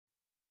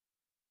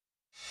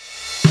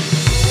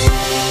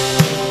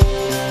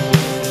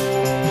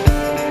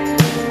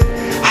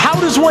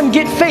one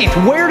get faith?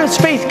 Where does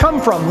faith come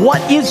from?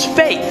 What is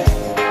faith?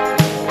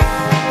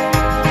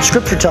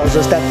 Scripture tells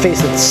us that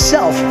faith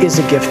itself is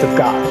a gift of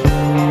God.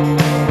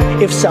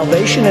 If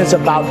salvation is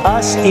about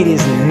us, it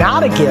is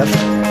not a gift.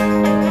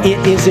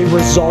 It is a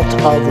result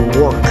of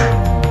work.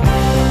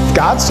 If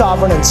God's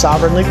sovereign and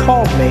sovereignly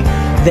called me,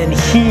 then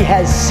He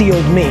has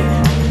sealed me.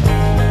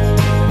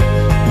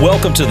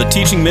 Welcome to the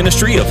teaching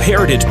ministry of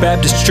Heritage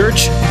Baptist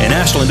Church in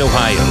Ashland,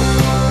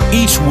 Ohio.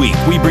 Each week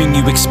we bring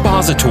you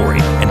expository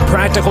and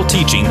practical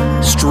teaching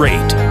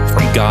straight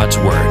from God's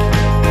Word.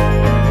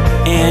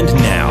 And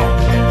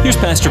now, here's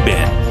Pastor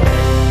Ben.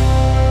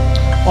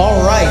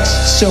 All right,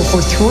 so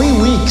for 3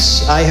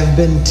 weeks, I have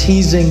been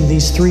teasing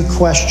these 3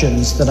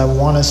 questions that I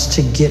want us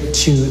to get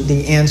to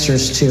the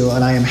answers to,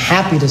 and I am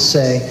happy to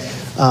say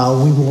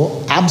we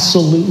will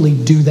absolutely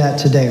do that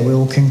today. We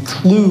will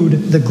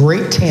conclude the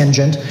Great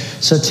Tangent.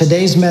 So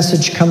today's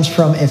message comes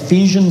from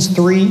Ephesians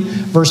 3,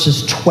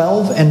 verses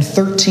 12 and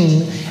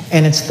 13,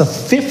 and it's the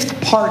 5th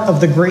part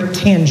of the Great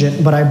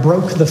Tangent, but I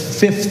broke the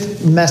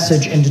 5th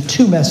message into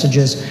 2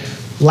 messages.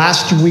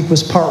 Last week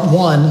was part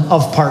 1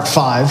 of part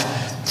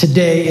 5.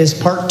 Today is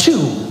part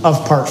 2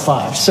 of part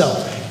 5. So,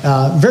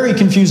 very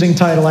confusing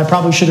title. I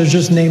probably should have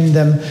just named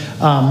them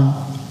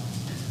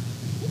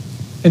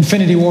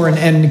Infinity War and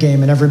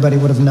Endgame, and everybody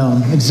would have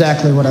known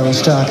exactly what I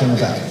was talking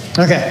about.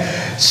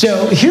 Okay,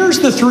 so here's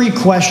the 3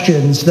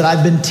 questions that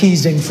I've been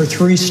teasing for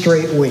 3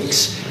 straight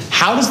weeks.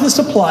 How does this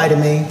apply to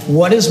me?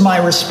 What is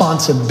my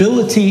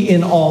responsibility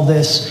in all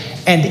this?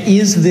 And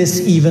is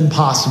this even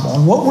possible?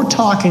 And what we're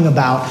talking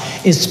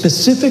about is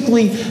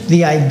specifically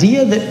the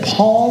idea that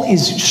Paul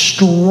is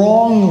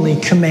strongly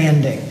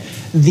commanding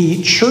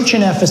the church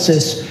in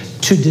Ephesus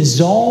to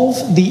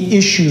dissolve the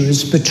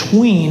issues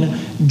between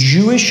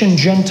Jewish and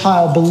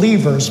Gentile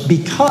believers,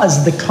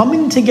 because the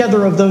coming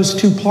together of those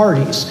 2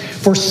 parties,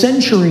 for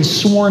centuries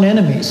sworn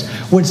enemies,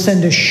 would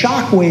send a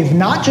shockwave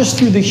not just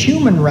through the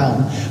human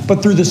realm,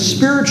 but through the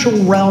spiritual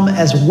realm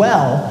as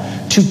well,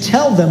 to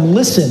tell them,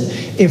 listen,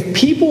 if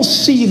people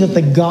see that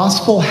the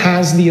gospel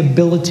has the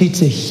ability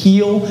to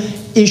heal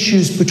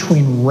issues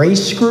between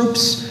race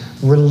groups,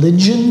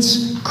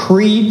 religions,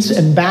 creeds,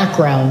 and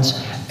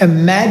backgrounds,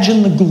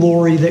 imagine the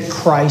glory that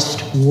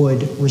Christ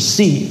would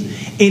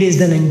receive. It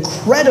is an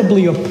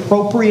incredibly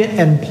appropriate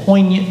and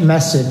poignant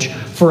message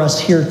for us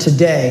here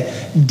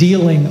today,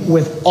 dealing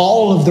with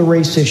all of the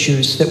race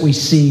issues that we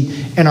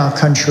see in our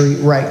country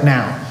right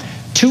now.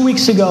 2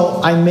 weeks ago,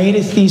 I made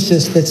a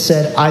thesis that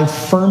said, I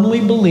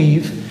firmly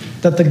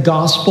believe that the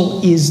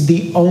gospel is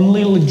the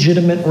only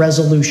legitimate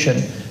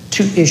resolution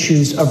to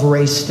issues of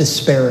race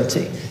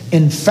disparity.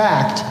 In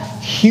fact,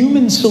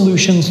 human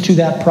solutions to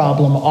that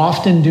problem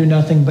often do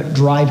nothing but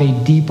drive a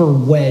deeper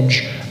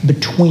wedge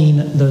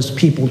between those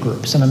people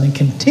groups. And I'm going to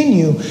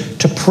continue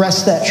to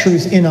press that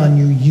truth in on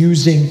you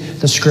using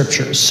the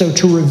scriptures. So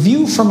to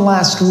review from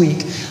last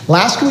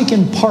week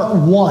in part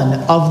 1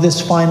 of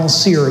this final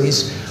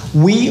series,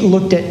 we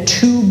looked at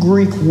 2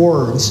 Greek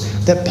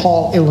words that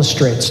Paul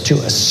illustrates to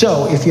us.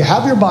 So if you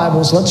have your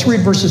Bibles, let's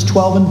read verses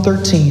 12 and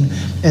 13,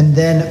 and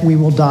then we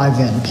will dive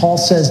in. Paul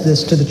says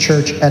this to the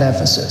church at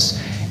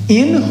Ephesus: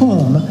 in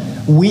whom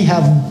we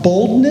have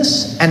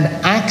boldness and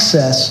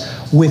access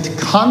with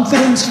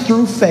confidence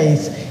through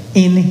faith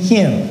in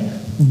Him.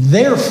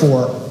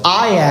 Therefore,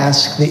 I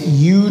ask that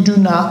you do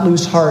not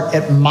lose heart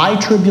at my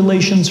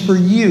tribulations for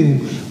you,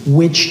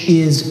 which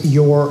is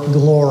your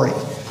glory.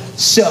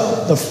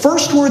 So, the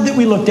first word that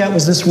we looked at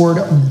was this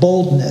word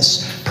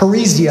boldness.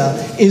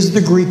 Parrhesia is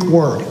the Greek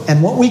word.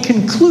 And what we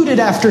concluded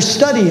after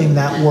studying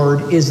that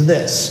word is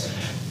this: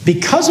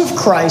 because of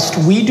Christ,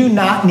 we do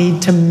not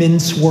need to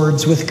mince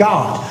words with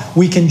God.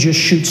 We can just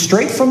shoot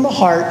straight from the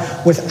heart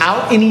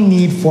without any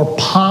need for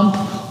pomp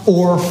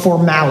or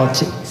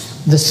formality.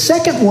 The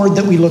second word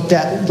that we looked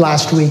at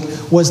last week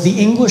was the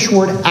English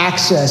word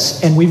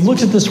access, and we've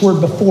looked at this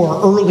word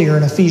before earlier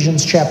in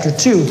Ephesians chapter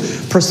 2,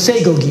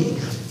 prosegogi.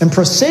 And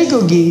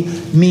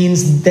prosegogi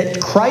means that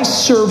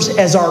Christ serves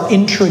as our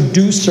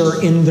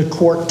introducer in the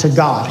court to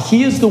God.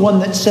 He is the one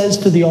that says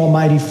to the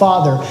Almighty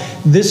Father,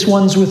 this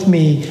one's with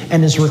me,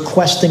 and is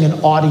requesting an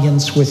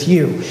audience with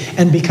you.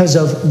 And because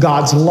of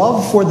God's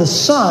love for the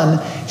Son,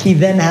 He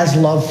then has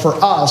love for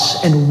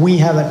us, and we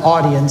have an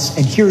audience.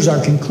 And here's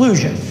our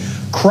conclusion: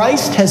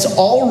 Christ has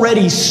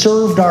already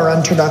served our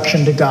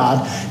introduction to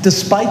God,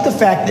 despite the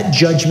fact that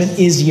judgment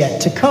is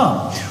yet to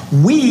come.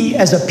 We,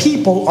 as a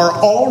people, are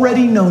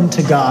already known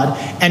to God,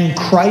 and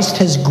Christ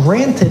has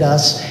granted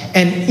us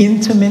an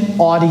intimate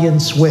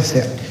audience with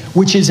Him,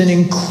 which is an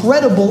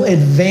incredible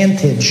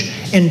advantage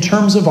in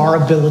terms of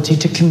our ability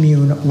to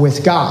commune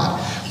with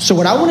God. So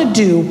what I want to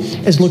do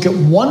is look at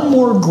one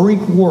more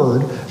Greek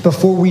word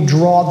before we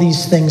draw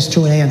these things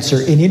to an answer,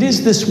 and it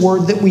is this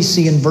word that we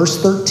see in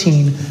verse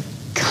 13,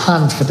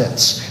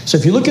 confidence. So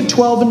if you look at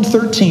 12 and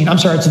 13,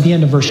 it's at the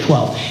end of verse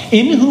 12.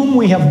 In whom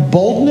we have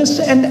boldness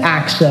and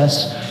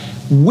access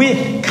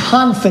with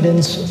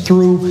confidence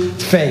through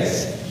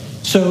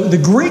faith. So the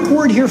Greek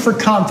word here for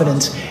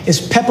confidence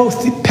is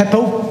papoithesis.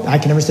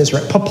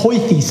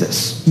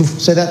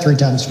 Say that 3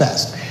 times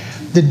fast.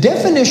 The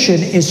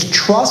definition is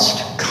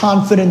trust,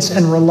 confidence,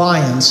 and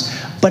reliance,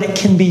 but it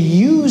can be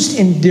used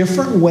in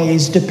different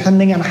ways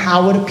depending on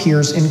how it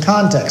appears in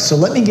context. So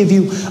let me give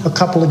you a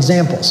couple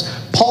examples.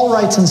 Paul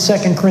writes in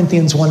 2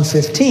 Corinthians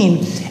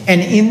 1:15,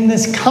 and in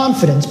this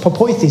confidence,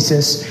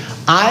 papoithesis,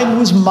 I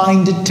was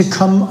minded to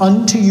come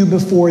unto you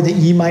before that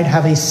ye might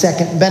have a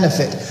second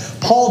benefit.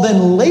 Paul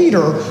then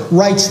later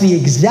writes the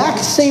exact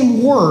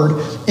same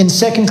word in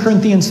 2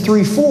 Corinthians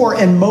 3:4,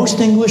 and most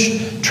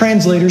English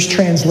translators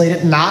translate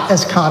it not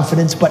as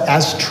confidence, but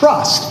as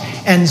trust.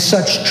 And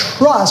such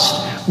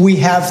trust we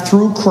have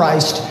through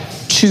Christ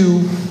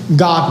to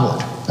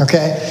Godward.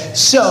 Okay?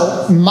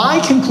 So my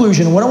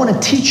conclusion, what I want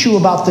to teach you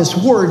about this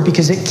word,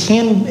 because it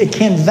can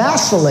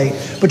vacillate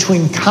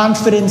between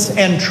confidence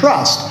and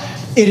trust.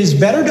 It is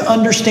better to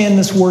understand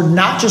this word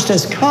not just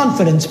as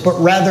confidence, but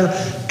rather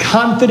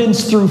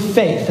confidence through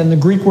faith. And the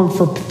Greek word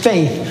for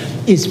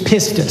faith is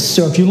pistis.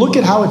 So if you look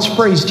at how it's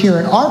phrased here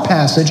in our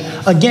passage,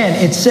 again,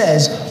 it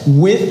says,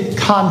 with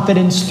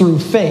confidence through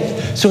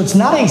faith. So it's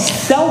not a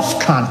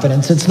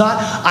self-confidence. It's not,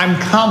 I'm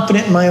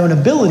confident in my own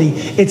ability.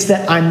 It's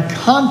that I'm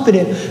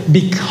confident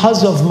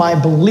because of my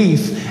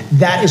belief.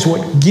 That is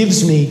what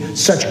gives me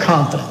such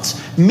confidence.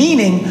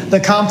 Meaning, the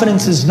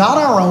confidence is not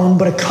our own,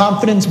 but a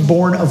confidence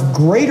born of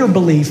greater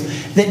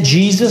belief that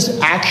Jesus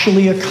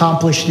actually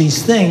accomplished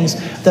these things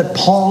that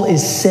Paul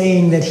is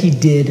saying that he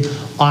did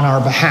on our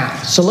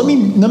behalf. So let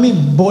me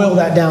boil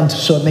that down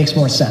so it makes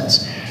more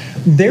sense.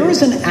 There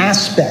is an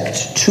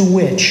aspect to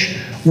which,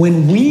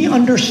 when we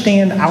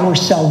understand our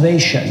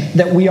salvation,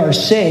 that we are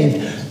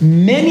saved,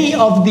 many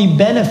of the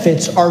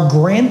benefits are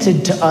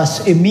granted to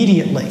us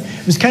immediately.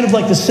 It was kind of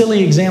like the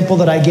silly example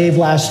that I gave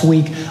last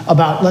week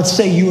about, let's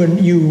say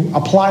you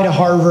apply to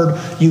Harvard,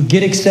 you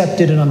get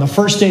accepted, and on the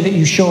first day that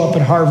you show up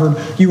at Harvard,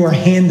 you are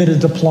handed a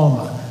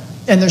diploma.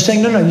 And they're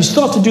saying, no, you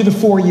still have to do the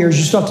 4 years,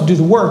 you still have to do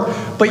the work,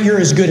 but you're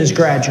as good as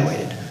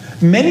graduated.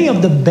 Many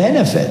of the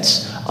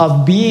benefits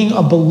of being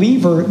a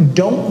believer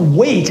don't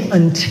wait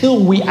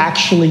until we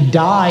actually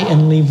die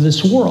and leave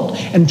this world.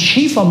 And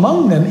chief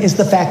among them is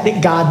the fact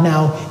that God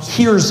now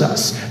hears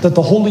us, that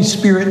the Holy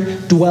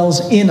Spirit dwells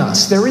in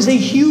us. There is a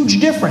huge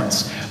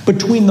difference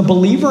between the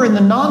believer and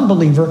the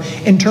non-believer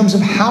in terms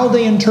of how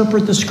they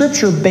interpret the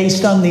Scripture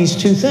based on these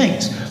two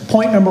things.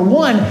 Point number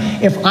one,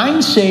 if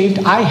I'm saved,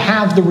 I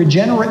have the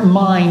regenerate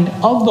mind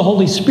of the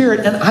Holy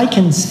Spirit, and I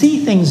can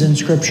see things in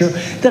Scripture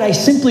that I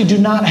simply do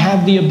not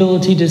have the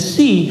ability to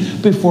see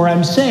before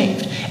I'm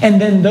saved.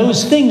 And then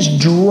those things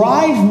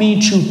drive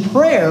me to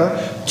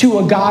prayer to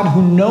a God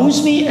who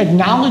knows me,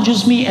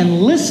 acknowledges me,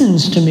 and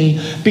listens to me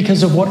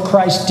because of what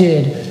Christ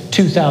did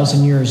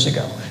 2,000 years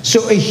ago.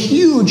 So a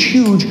huge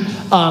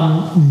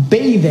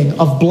bathing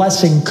of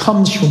blessing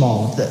comes from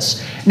all of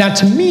this. Now,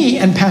 to me,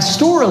 and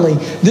pastorally,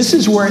 this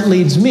is where it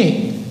leads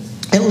me.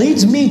 It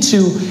leads me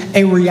to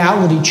a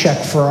reality check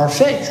for our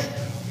faith.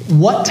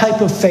 What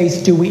type of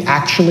faith do we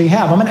actually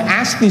have? I'm going to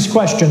ask these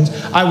questions.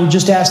 I would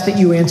just ask that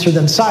you answer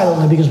them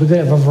silently because we could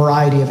have a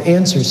variety of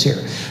answers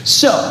here.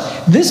 So,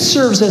 this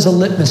serves as a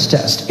litmus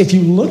test. If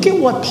you look at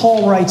what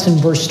Paul writes in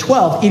verse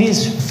 12, it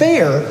is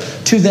fair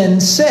to then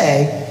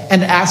say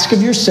and ask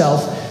of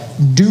yourself,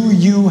 do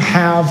you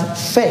have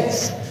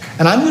faith?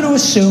 And I'm going to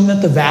assume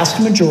that the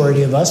vast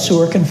majority of us who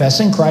are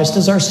confessing Christ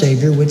as our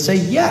Savior would say,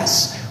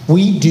 yes,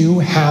 we do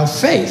have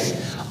faith.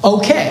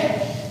 Okay.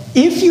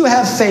 If you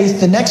have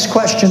faith, the next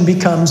question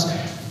becomes,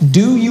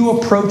 do you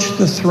approach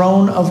the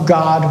throne of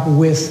God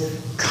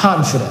with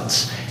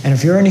confidence? And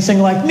if you're anything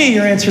like me,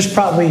 your answer is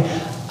probably,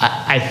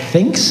 I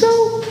think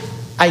so.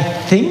 I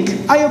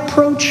think I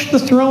approach the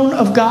throne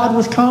of God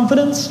with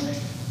confidence.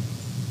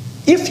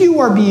 If you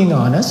are being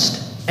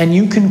honest and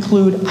you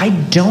conclude, I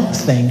don't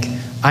think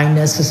I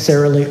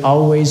necessarily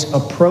always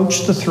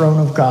approach the throne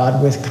of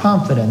God with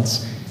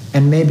confidence,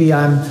 and maybe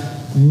I'm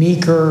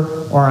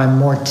meeker or I'm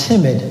more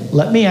timid,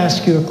 let me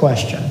ask you a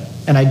question,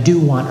 and I do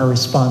want a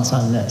response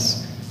on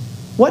this.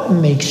 What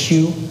makes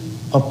you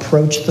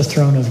approach the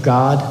throne of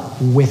God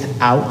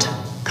without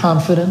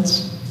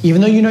confidence?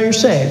 Even though you know you're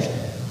saved,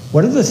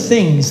 what are the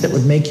things that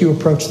would make you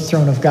approach the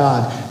throne of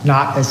God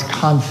not as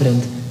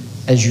confident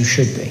as you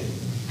should be?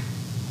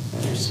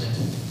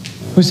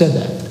 Who said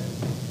that?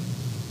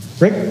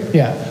 Rick?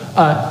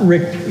 Yeah.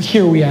 Rick,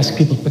 here we ask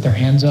people to put their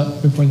hands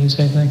up before they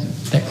say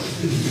things. There.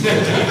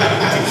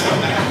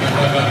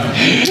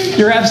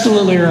 You're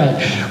absolutely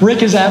right.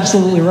 Rick is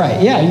absolutely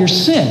right. Yeah, your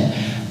sin.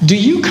 Do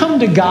you come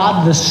to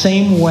God the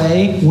same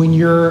way when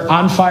you're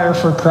on fire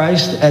for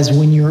Christ as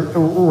when you're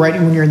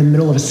in the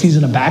middle of a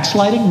season of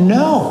backsliding?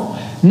 No.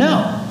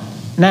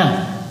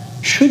 Now,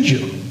 should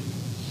you?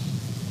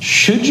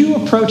 Should you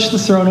approach the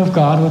throne of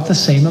God with the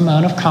same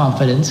amount of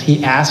confidence?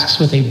 He asks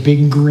with a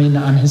big grin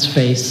on his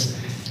face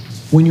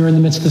when you're in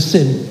the midst of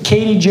sin.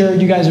 Katie,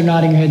 Jared, you guys are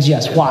nodding your heads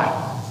yes. Why?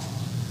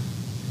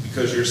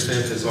 Because your sin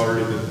has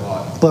already been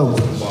bought. Boom.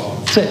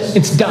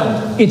 It's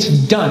done. It's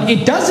done.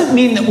 It doesn't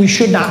mean that we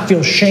should not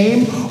feel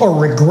shame or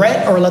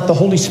regret or let the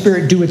Holy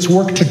Spirit do its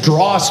work to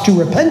draw us to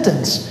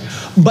repentance.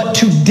 But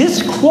to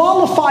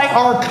disqualify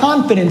our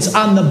confidence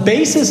on the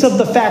basis of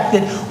the fact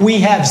that we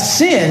have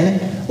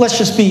sin let's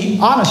just be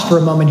honest for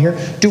a moment here.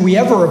 Do we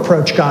ever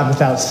approach God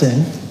without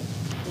sin?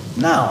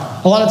 No.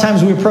 A lot of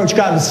times we approach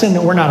God with sin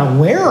that we're not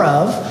aware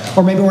of,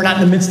 or maybe we're not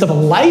in the midst of a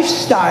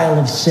lifestyle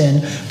of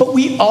sin, but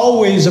we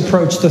always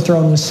approach the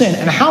throne with sin.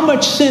 And how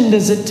much sin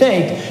does it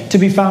take to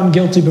be found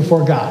guilty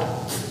before God?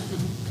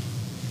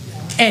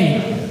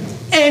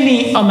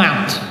 Any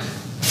amount.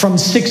 From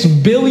 6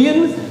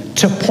 billion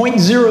to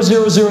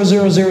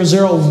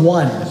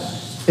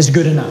 0.0000001 is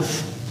good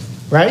enough.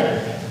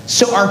 Right?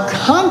 So our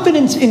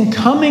confidence in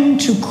coming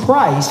to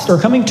Christ, or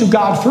coming to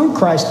God through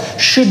Christ,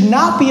 should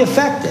not be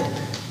affected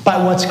by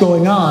what's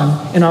going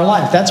on in our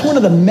life. That's one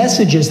of the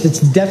messages that's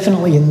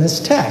definitely in this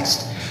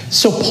text.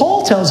 So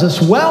Paul tells us,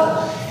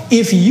 well,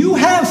 if you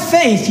have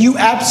faith, you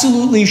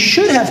absolutely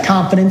should have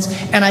confidence,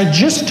 and I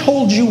just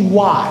told you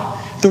why.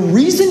 The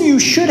reason you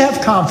should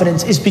have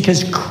confidence is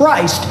because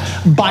Christ,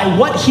 by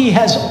what he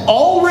has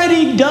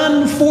already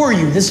done for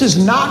you, this is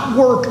not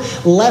work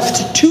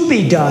left to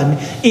be done,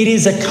 it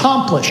is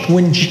accomplished.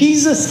 When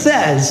Jesus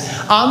says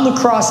on the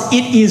cross,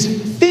 it is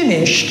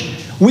finished,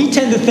 we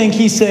tend to think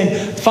he's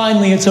saying,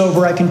 finally it's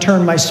over, I can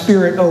turn my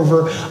spirit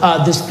over.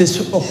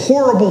 This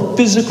horrible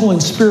physical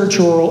and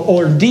spiritual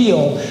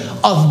ordeal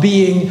of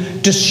being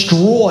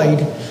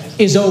destroyed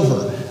is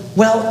over.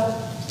 Well,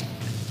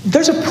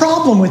 there's a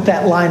problem with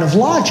that line of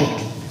logic,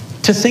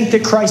 to think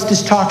that Christ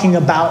is talking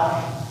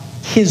about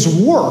his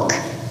work,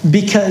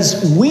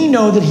 because we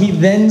know that he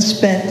then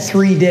spent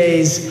 3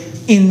 days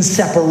in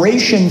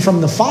separation from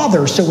the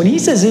Father. So when he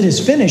says it is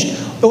finished,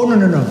 oh,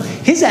 no.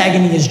 His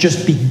agony is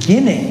just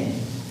beginning.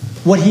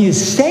 What he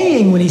is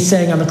saying when he's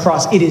saying on the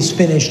cross, it is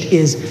finished,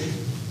 is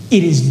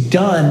it is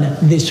done.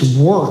 This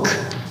work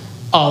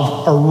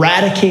of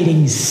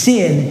eradicating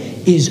sin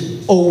is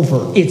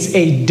over. It's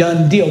a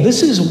done deal.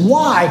 This is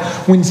why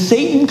when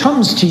Satan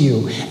comes to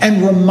you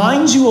and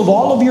reminds you of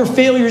all of your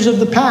failures of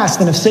the past,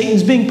 and if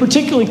Satan's being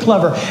particularly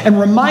clever and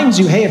reminds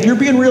you, hey, if you're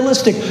being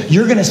realistic,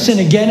 you're going to sin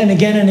again and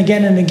again and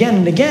again and again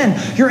and again,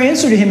 your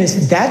answer to him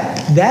is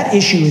that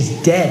issue is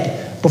dead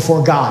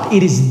before God.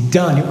 It is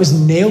done. It was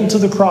nailed to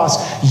the cross.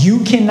 You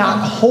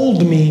cannot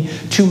hold me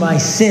to my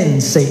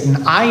sins,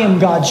 Satan. I am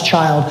God's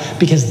child,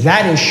 because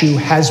that issue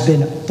has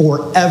been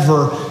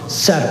forever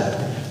settled.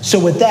 So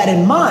with that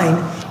in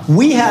mind,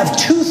 we have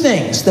two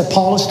things that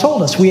Paul has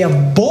told us. We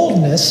have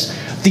boldness,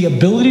 the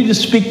ability to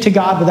speak to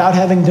God without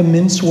having to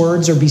mince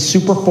words or be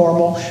super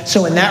formal.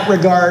 So in that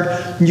regard,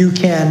 you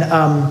can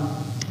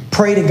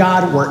pray to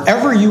God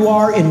wherever you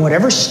are, in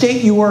whatever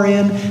state you are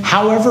in,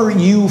 however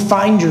you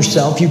find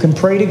yourself, you can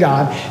pray to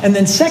God. And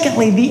then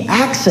secondly, the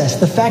access,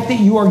 the fact that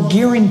you are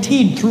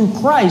guaranteed through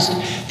Christ,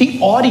 the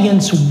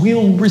audience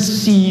will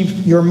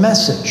receive your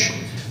message.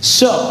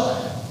 So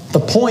the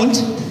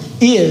point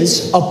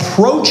is,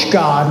 approach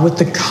God with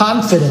the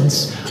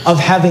confidence of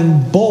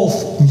having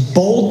both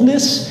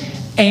boldness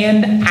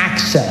and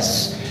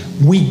access.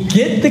 We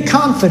get the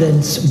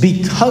confidence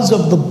because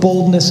of the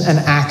boldness and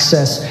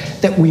access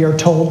that we are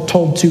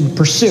told to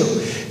pursue.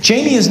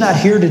 Jamie is not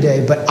here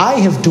today, but I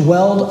have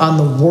dwelled on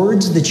the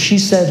words that she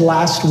said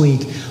last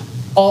week,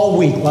 all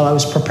week while I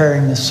was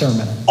preparing this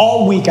sermon.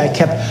 All week I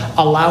kept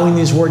allowing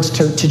these words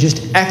to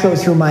just echo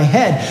through my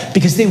head,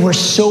 because they were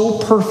so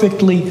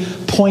perfectly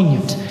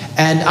poignant.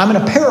 And I'm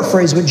going to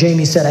paraphrase what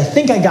Jamie said. I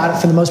think I got it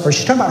for the most part.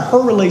 She's talking about her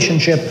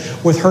relationship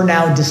with her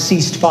now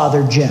deceased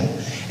father, Jim.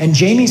 And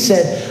Jamie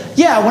said,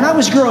 yeah, when I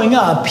was growing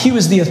up, he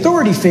was the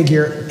authority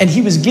figure and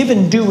he was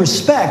given due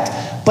respect,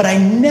 but I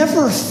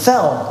never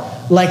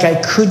felt like I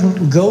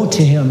couldn't go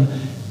to him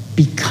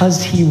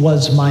because he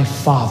was my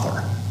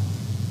father.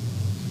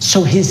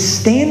 So his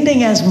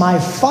standing as my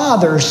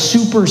father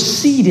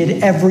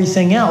superseded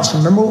everything else.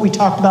 Remember what we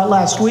talked about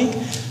last week?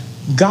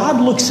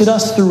 God looks at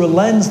us through a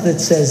lens that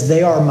says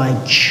they are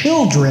my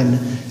children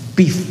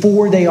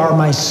before they are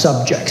my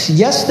subjects.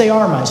 Yes, they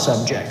are my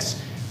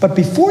subjects. But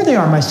before they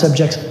are my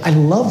subjects, I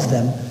love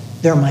them.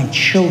 They're my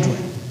children.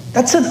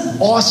 That's an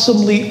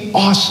awesomely,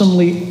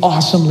 awesomely,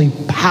 awesomely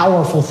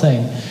powerful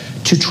thing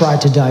to try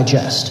to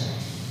digest.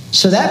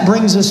 So that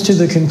brings us to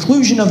the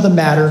conclusion of the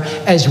matter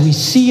as we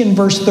see in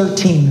verse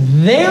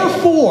 13.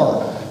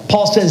 Therefore,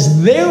 Paul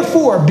says,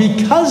 therefore,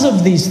 because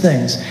of these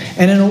things.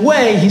 And in a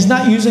way, he's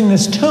not using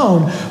this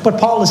tone, but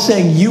Paul is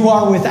saying you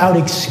are without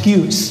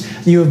excuse.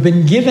 You have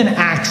been given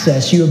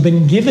access. You have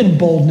been given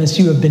boldness.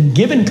 You have been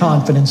given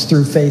confidence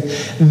through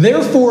faith.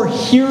 Therefore,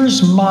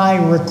 here's my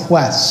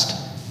request.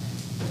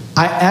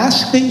 I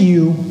ask that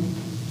you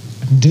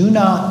do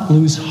not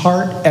lose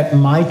heart at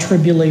my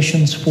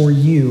tribulations for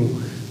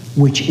you,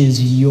 which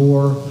is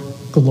your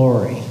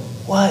glory.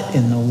 What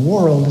in the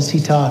world is he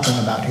talking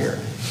about here?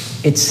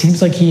 It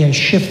seems like he has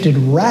shifted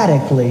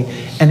radically,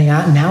 and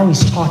now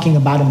he's talking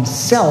about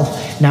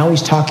himself. Now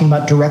he's talking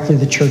about directly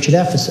the church at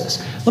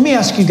Ephesus. Let me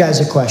ask you guys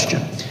a question.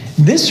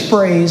 This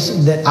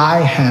phrase that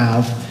I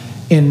have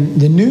in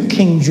the New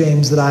King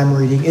James that I'm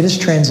reading, it is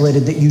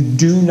translated that you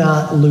do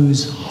not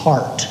lose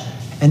heart.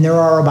 And there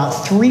are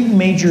about 3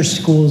 major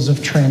schools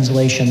of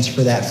translations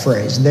for that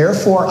phrase.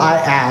 Therefore, I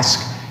ask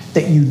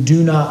that you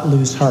do not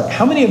lose heart.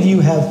 How many of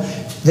you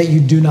have that you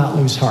do not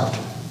lose heart?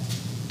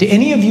 Do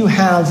any of you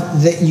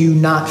have that you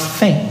not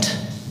faint?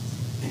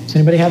 Does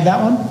anybody have that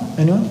one?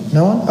 Anyone?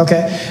 No one?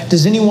 Okay.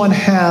 Does anyone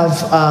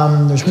have,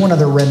 there's one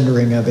other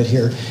rendering of it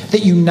here,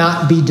 that you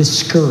not be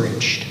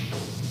discouraged?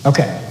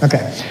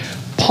 Okay.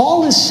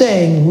 Paul is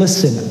saying,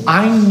 listen,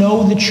 I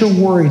know that you're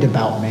worried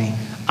about me.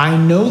 I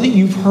know that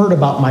you've heard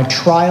about my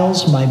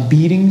trials, my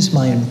beatings,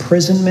 my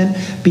imprisonment,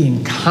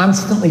 being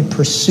constantly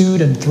pursued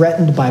and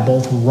threatened by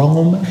both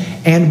Rome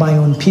and my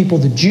own people,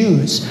 the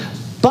Jews.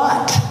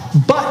 But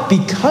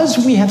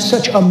because we have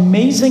such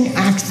amazing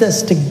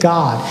access to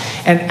God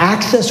and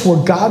access where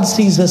God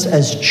sees us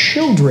as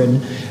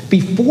children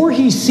before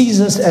he sees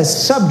us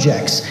as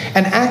subjects,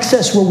 and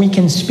access where we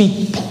can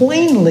speak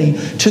plainly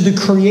to the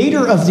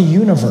creator of the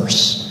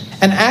universe,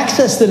 an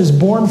access that is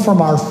born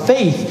from our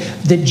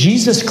faith that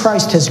Jesus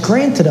Christ has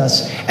granted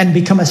us and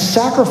become a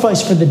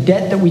sacrifice for the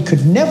debt that we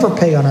could never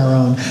pay on our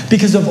own.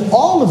 Because of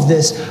all of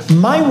this,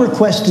 my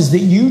request is that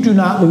you do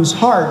not lose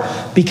heart,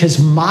 because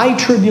my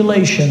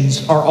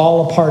tribulations are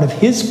all a part of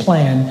his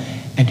plan.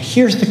 And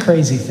here's the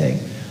crazy thing.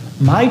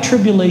 My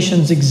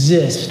tribulations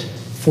exist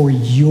for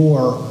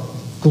your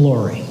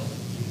glory.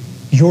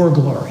 Your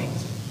glory.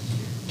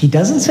 He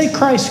doesn't say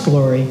Christ's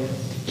glory.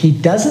 He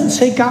doesn't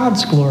say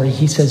God's glory.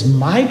 He says,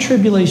 my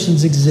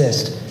tribulations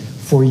exist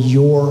for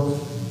your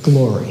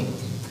glory.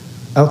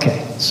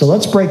 Okay, so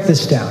let's break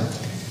this down.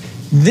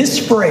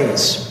 This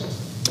phrase,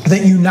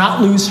 that you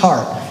not lose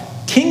heart,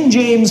 King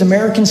James,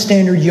 American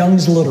Standard,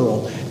 Young's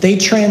Literal, they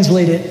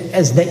translate it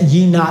as that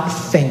ye not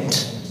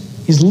faint.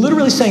 He's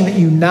literally saying that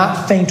you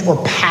not faint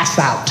or pass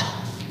out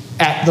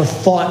at the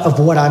thought of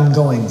what I'm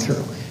going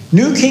through.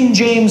 New King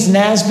James,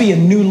 NASB,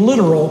 and New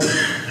Literal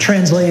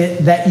translate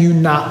it that you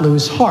not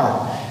lose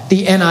heart.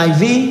 The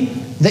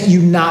NIV, that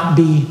you not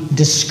be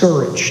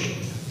discouraged.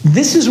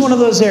 This is one of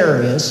those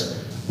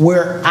areas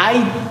where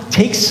I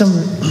take some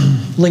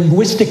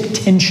linguistic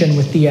tension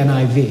with the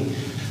NIV.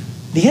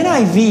 The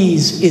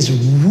NIV is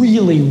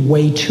really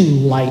way too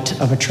light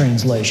of a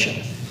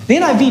translation. The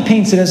NIV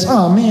paints it as,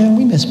 oh man,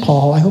 we miss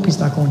Paul. I hope he's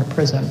not going to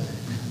prison.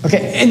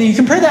 Okay, and you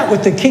compare that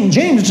with the King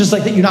James, just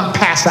like that you not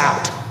pass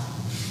out.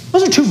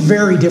 Those are two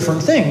very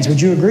different things.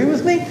 Would you agree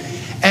with me?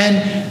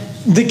 And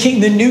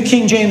the New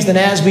King James, the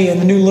NASB,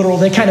 and the New Literal,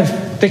 they kind of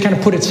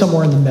put it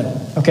somewhere in the middle.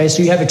 Okay,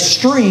 so you have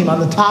extreme on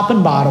the top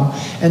and bottom,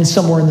 and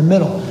somewhere in the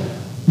middle.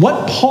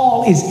 What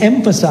Paul is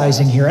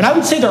emphasizing here, and I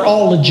would say they're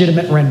all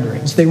legitimate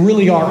renderings. They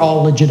really are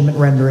all legitimate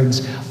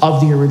renderings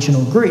of the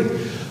original Greek.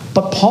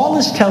 But Paul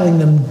is telling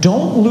them,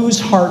 don't lose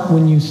heart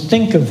when you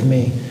think of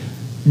me.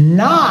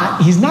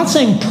 He's not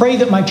saying pray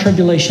that my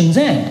tribulations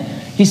end.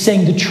 He's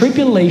saying the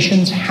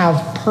tribulations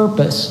have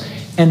purpose,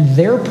 and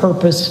their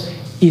purpose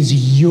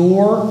is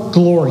your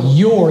glory.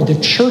 The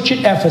church at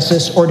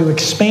Ephesus, or to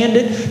expand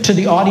it to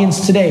the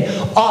audience today,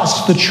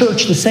 us, the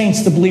church, the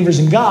saints, the believers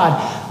in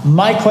God.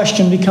 My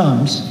question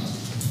becomes,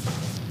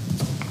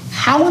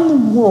 how in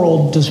the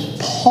world does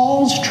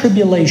Paul's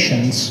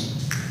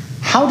tribulations,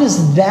 how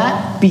does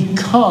that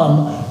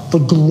become the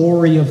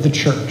glory of the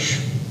church?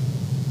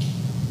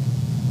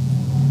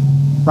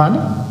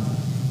 Rhonda?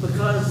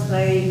 Because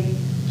they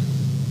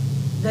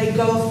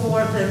go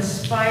forth in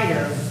spite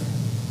of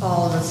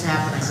all of this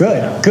happening.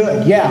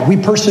 Good. Yeah, we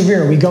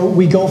persevere. We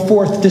go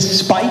forth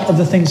despite of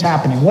the things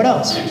happening. What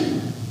else?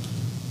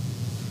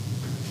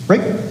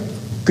 Rick?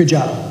 Good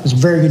job. It was a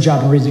very good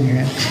job in raising your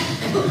hand.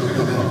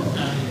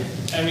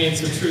 I mean,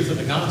 it's the truth of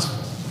the gospel.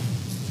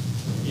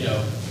 You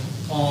know,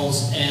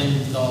 Paul's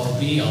end all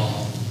be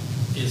all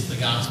is the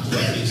gospel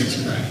of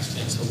Jesus Christ.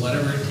 And so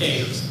whatever it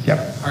takes,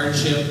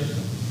 hardship,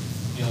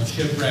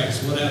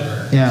 shipwrecks,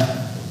 whatever,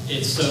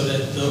 it's so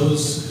that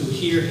those who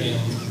hear him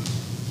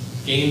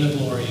gain the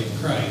glory of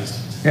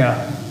Christ.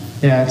 Yeah,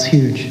 it's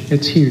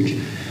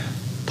huge.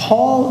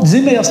 Paul, does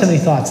anybody else have any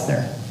thoughts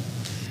there?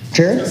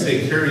 Jared? I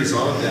say carries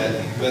on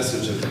that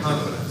message of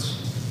confidence.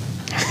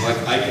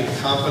 Like, I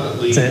can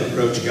confidently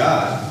approach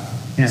God,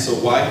 so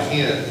why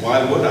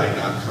would I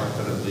not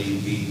confidently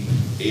be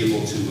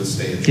able to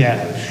withstand?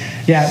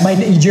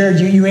 Jared,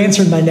 you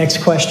answered my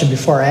next question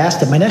before I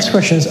asked it. My next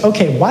question is,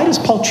 okay, why does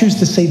Paul choose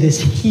to say this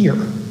here?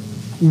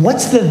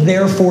 What's the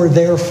therefore?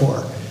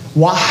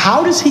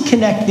 How does he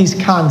connect these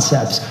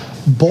concepts,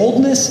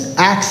 boldness,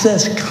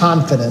 access,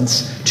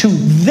 confidence, to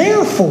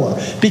therefore,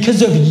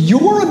 because of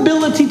your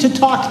ability to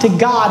talk to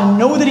God and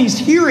know that he's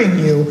hearing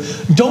you,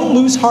 don't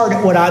lose heart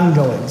at what I'm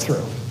going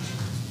through?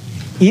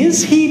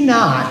 Is he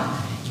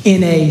not,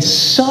 in a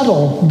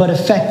subtle but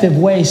effective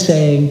way,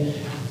 saying,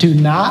 do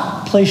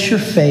not place your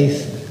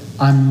faith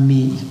on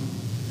me?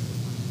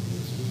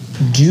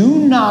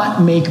 Do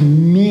not make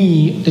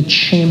me the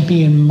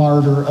champion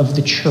martyr of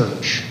the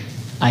church.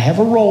 I have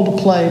a role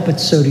to play, but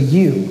so do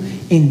you.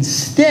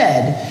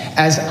 Instead,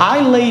 as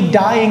I lay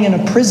dying in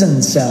a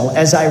prison cell,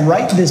 as I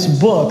write this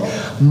book,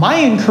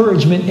 my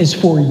encouragement is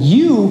for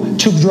you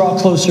to draw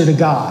closer to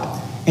God.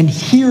 And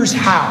here's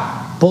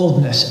how: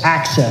 boldness,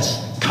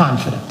 access,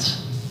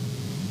 confidence.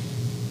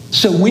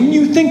 So when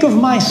you think of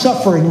my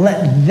suffering,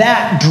 let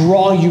that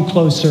draw you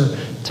closer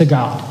to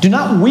God. Do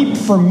not weep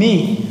for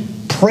me.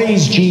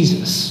 Praise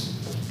Jesus.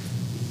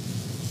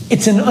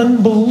 It's an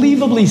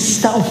unbelievably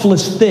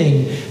selfless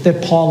thing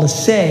that Paul is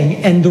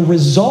saying. And the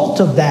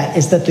result of that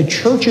is that the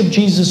church of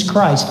Jesus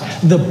Christ,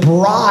 the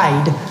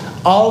bride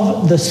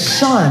of the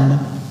Son,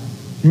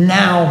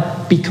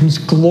 now becomes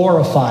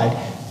glorified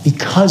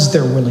because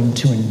they're willing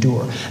to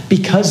endure,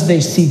 because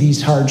they see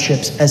these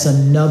hardships as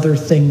another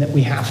thing that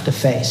we have to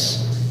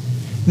face.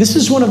 This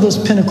is one of those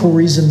pinnacle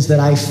reasons that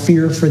I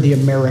fear for the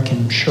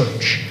American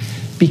church,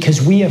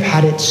 because we have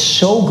had it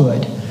so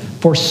good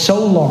for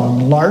so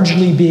long,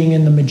 largely being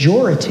in the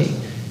majority,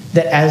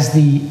 that as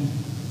the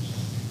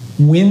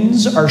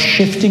winds are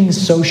shifting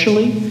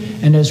socially,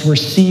 and as we're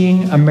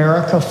seeing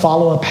America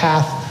follow a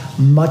path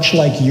much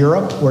like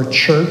Europe, where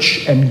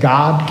church and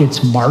God gets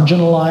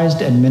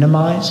marginalized and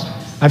minimized.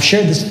 I've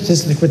shared this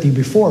statistic with you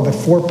before, but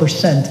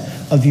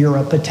 4% of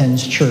Europe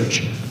attends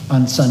church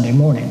on Sunday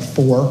morning.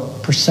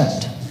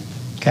 4%.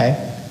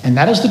 Okay? And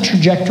that is the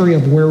trajectory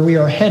of where we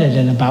are headed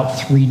in about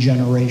 3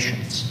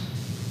 generations.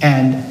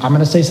 And I'm going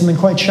to say something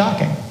quite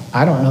shocking.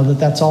 I don't know that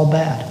that's all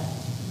bad.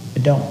 I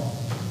don't.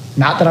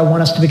 Not that I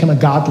want us to become a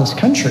godless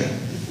country,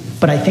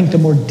 but I think the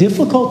more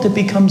difficult it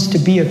becomes to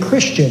be a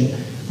Christian,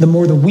 the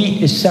more the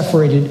wheat is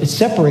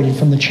separated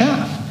from the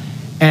chaff.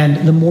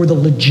 And the more the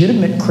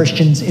legitimate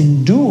Christians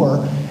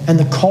endure, and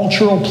the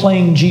cultural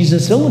playing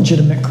Jesus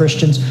illegitimate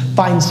Christians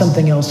find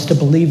something else to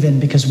believe in,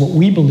 because what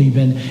we believe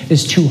in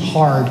is too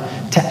hard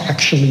to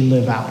actually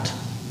live out.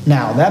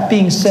 Now, that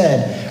being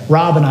said,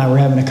 Rob and I were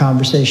having a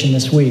conversation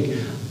this week.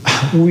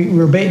 We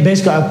were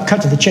basically, I'll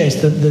cut to the chase.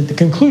 The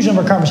conclusion of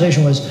our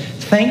conversation was,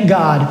 thank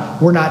God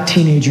we're not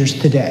teenagers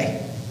today.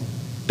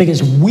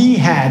 Because we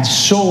had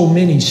so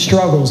many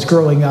struggles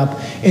growing up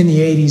in the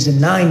 80s and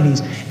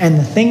 90s, and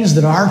the things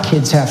that our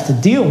kids have to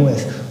deal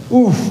with,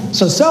 oof.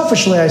 So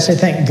selfishly, I say,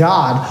 thank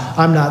God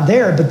I'm not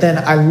there, but then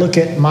I look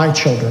at my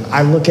children.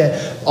 I look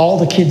at all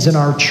the kids in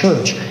our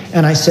church,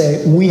 and I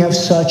say, we have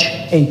such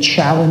a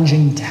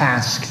challenging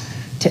task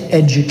to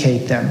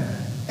educate them.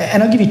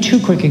 And I'll give you 2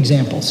 quick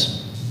examples.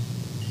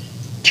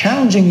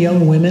 Challenging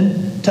young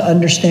women to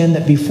understand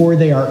that before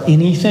they are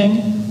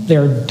anything, they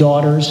are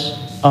daughters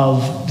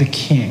of the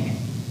King.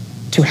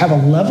 To have a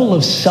level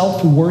of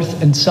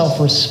self-worth and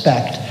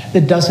self-respect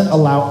that doesn't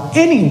allow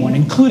anyone,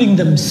 including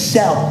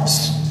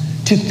themselves,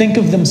 to think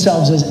of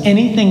themselves as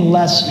anything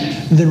less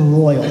than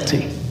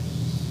royalty.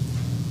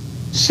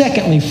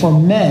 Secondly, for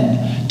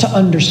men to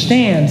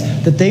understand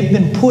that they've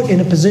been put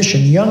in a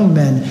position, young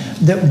men,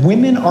 that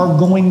women are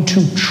going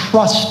to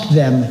trust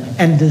them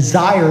and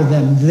desire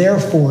them.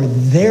 Therefore,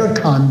 their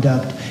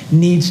conduct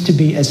needs to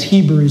be, as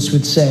Hebrews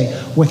would say,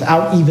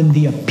 without even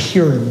the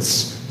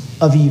appearance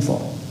of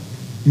evil.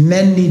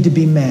 Men need to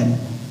be men,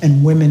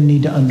 and women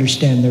need to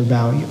understand their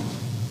value.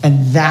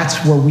 And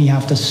that's where we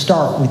have to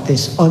start with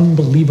this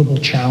unbelievable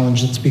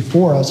challenge that's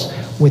before us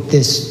with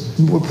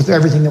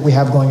everything that we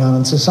have going on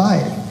in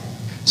society.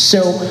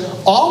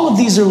 So all of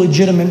these are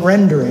legitimate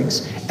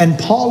renderings, and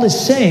Paul is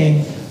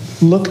saying,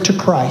 look to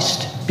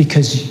Christ,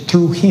 because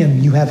through him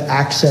you have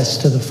access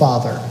to the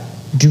Father.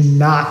 Do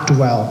not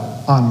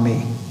dwell on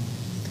me.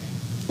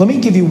 Let me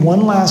give you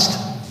one last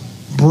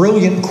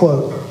brilliant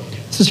quote.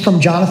 This is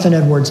from Jonathan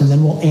Edwards, and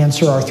then we'll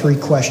answer our 3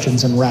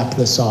 questions and wrap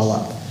this all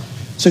up.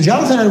 So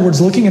Jonathan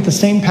Edwards, looking at the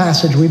same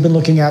passage we've been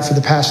looking at for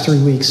the past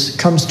 3 weeks,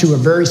 comes to a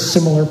very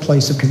similar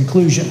place of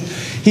conclusion.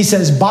 He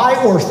says,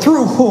 by or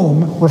through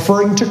whom,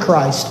 referring to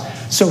Christ,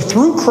 so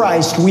through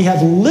Christ we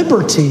have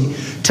liberty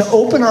to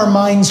open our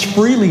minds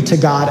freely to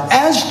God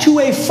as to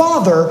a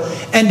Father,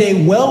 and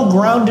a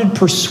well-grounded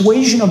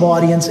persuasion of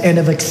audience and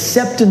of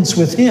acceptance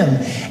with him,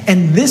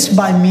 and this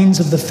by means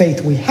of the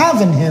faith we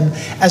have in him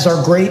as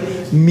our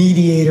great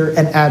mediator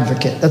and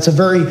advocate. That's a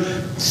very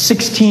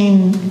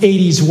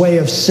 1680s way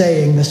of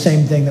saying the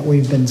same thing that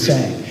we've been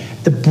saying.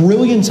 The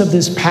brilliance of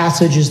this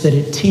passage is that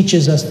it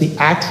teaches us the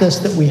access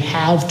that we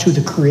have to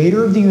the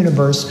creator of the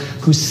universe,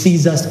 who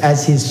sees us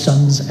as his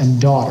sons and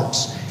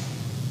daughters.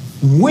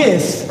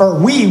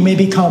 We may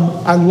become,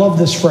 I love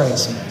this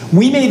phrase,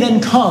 we may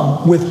then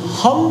come with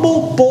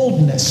humble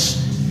boldness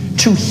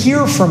to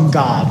hear from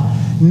God,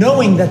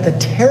 knowing that the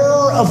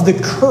terror of the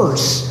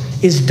curse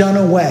is done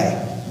away.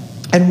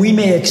 And we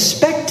may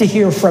expect to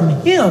hear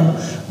from him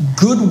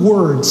good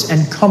words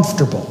and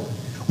comfortable.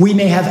 We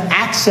may have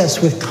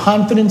access with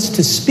confidence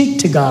to speak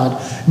to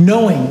God,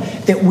 knowing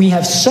that we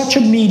have such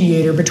a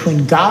mediator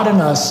between God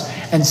and us,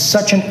 and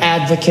such an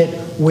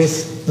advocate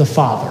with the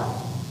Father.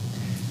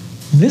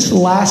 This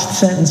last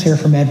sentence here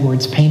from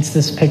Edwards paints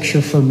this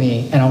picture for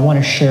me, and I want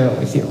to share it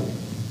with you.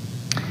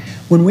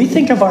 When we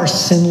think of our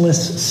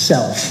sinless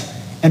self,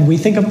 and we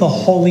think of the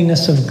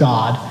holiness of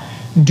God,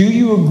 do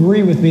you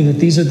agree with me that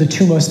these are the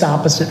 2 most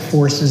opposite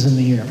forces in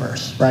the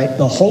universe, right?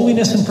 The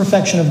holiness and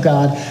perfection of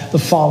God, the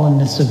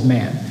fallenness of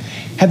man.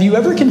 Have you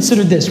ever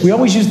considered this? We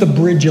always use the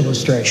bridge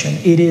illustration.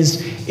 It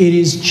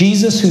is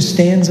Jesus who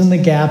stands in the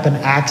gap and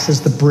acts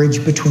as the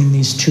bridge between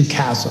these 2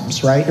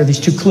 chasms, right? Or these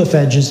 2 cliff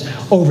edges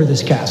over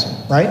this chasm,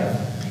 right?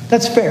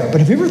 That's fair.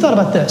 But have you ever thought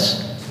about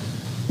this?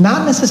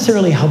 Not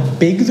necessarily how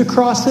big the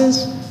cross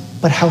is,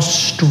 but how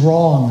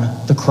strong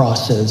the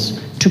cross is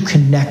to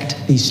connect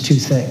these 2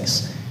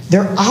 things.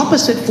 They're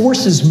opposite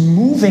forces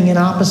moving in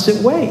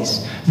opposite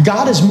ways.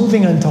 God is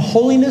moving unto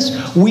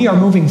holiness. We are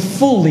moving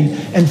fully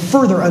and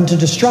further unto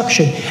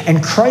destruction.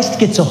 And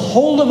Christ gets a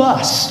hold of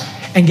us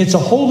and gets a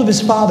hold of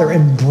his Father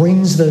and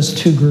brings those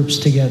two groups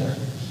together.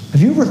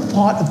 Have you ever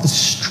thought of the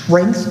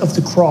strength of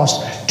the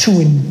cross to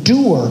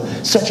endure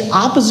such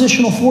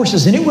oppositional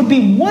forces? And it would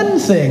be one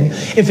thing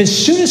if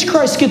as soon as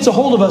Christ gets a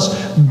hold of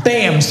us,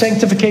 bam,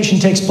 sanctification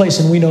takes place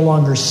and we no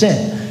longer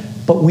sin.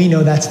 But we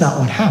know that's not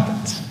what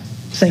happens.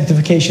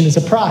 Sanctification is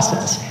a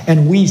process,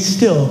 and we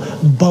still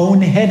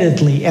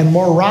boneheadedly and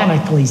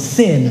moronically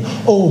sin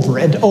over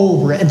and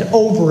over and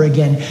over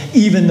again,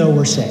 even though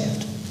we're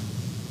saved.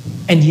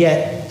 And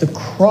yet, the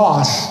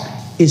cross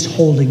is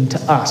holding to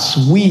us.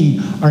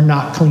 We are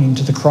not clinging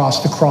to the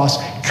cross. The cross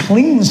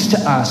clings to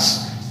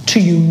us to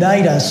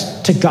unite us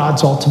to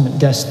God's ultimate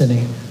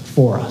destiny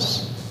for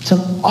us. It's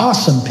an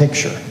awesome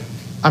picture.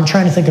 I'm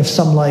trying to think of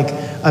some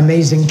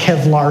amazing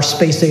Kevlar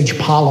space-age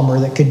polymer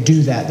that could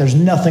do that. There's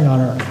nothing on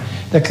earth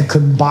that could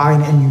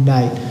combine and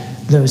unite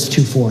those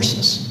two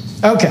forces.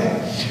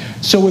 Okay,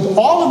 so with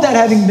all of that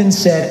having been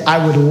said,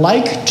 I would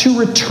like to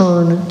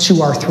return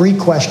to our three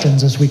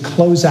questions as we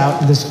close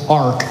out this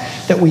arc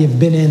that we have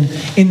been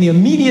in the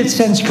immediate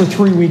sense for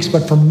 3 weeks,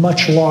 but for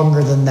much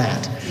longer than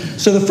that.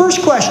 So the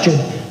first question,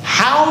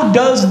 how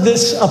does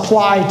this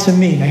apply to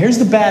me? Now here's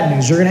the bad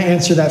news. You're going to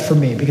answer that for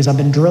me because I've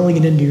been drilling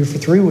it into you for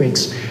 3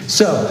 weeks.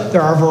 So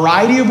there are a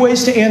variety of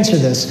ways to answer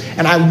this,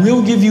 and I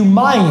will give you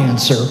my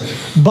answer,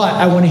 but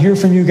I want to hear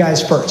from you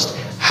guys first.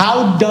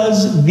 How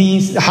do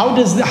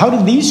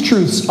these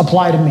truths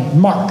apply to me?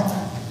 Mark.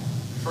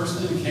 First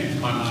thing that came to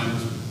my mind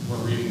as we're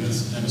reading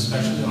this, and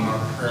especially on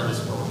our prayer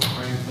list where we're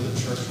praying for the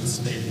church and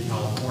state in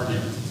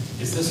California,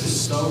 is this is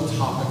so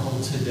topical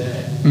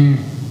today.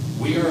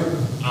 We are,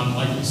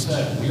 like you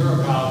said, we are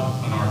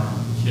about, and our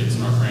kids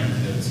and our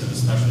grandkids, and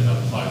especially that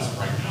applies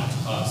right now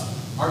to us,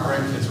 our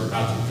grandkids are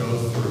about to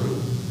go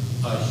through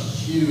a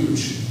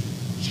huge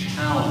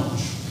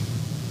challenge.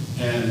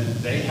 And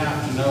they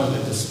have to know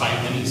that despite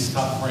any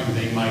suffering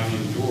they might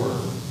endure,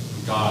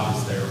 God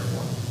is there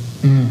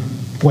for them.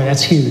 Boy,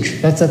 that's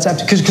huge. That's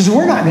because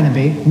we're not going to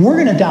be. We're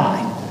going to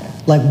die.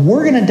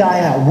 We're going to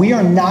die out. We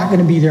are not going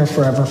to be there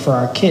forever for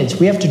our kids.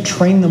 We have to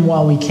train them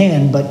while we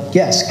can, but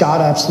yes,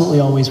 God absolutely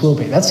always will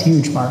be. That's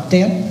huge, Mark.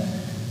 Dan?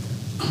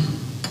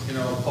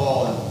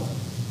 Paul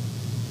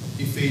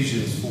in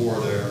Ephesians 4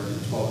 there,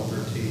 12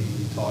 and 13,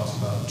 he talks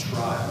about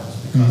trials,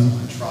 because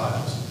of my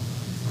trials.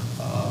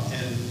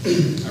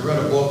 And I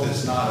read a book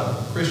that's not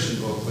a Christian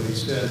book, but he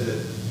said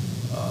that,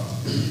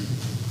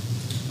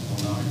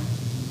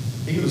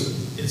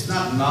 it's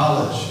not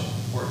knowledge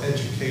or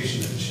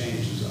education that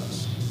changes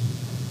us.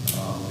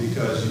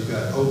 Because you've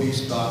got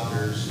obese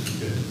doctors,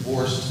 you've got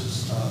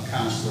divorced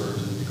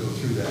counselors, and you go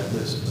through that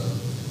list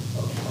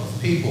of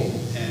people.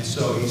 And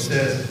so he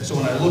says, so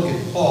when I look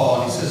at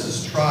Paul, and he says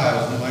his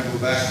trials, and then I go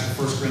back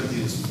to 1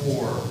 Corinthians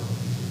 4,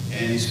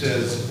 and he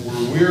says, we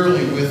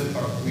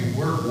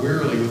work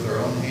wearily with our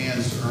own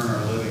hands to earn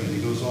our living. And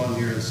he goes on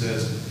here and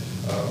says,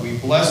 we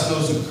bless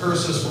those who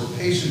curse us, we're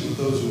patient with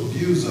those who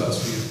abuse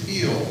us, we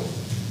appeal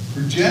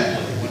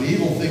gently when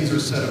evil things are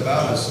said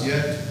about us,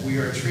 yet we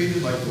are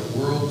treated like the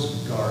world's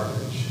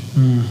garbage,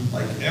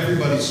 like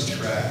everybody's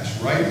trash,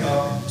 right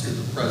up to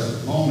the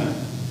present moment.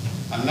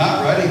 I'm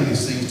not writing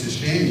these things to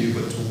shame you,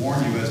 but to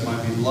warn you as my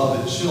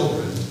beloved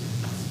children.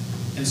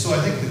 And so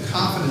I think the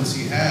confidence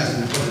he has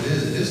in what it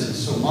isn't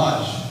so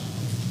much,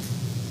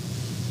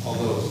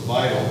 although it's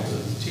vital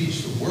to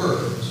teach the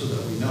Word so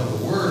that we know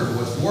the Word, but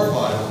what's more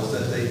vital is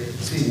that they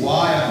see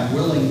why I'm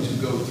willing to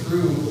go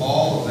through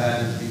all of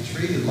that and be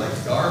treated like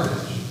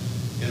garbage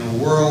in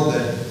a world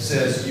that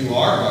says you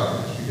are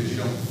garbage because you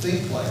don't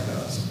think like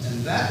us.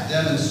 And that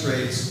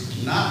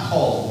demonstrates not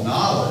Paul's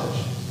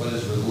knowledge, but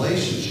his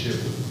relationship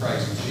with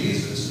Christ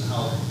Jesus and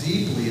how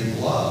deeply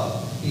in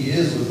love he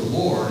is with the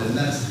Lord. And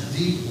that's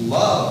deep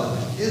love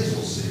that the kids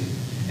will see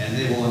and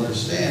they will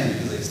understand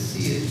because they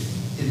see it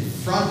in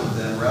front of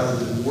them rather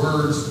than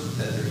words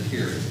that they're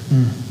hearing.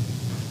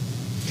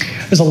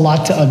 There's a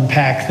lot to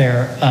unpack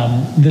there.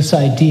 This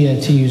idea,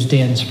 to use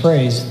Dan's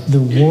phrase,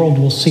 the world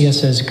will see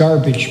us as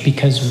garbage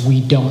because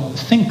we don't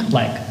think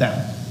like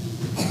them.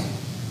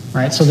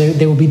 Right? So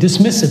they will be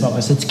dismissive of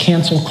us. It's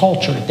cancel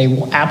culture. They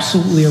will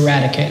absolutely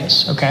eradicate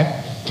us,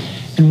 okay?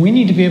 And we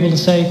need to be able to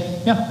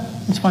say, yeah,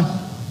 it's fine.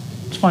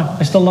 It's fine.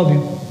 I still love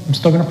you. I'm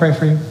still going to pray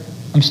for you.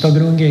 I'm still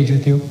going to engage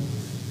with you.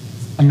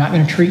 I'm not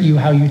going to treat you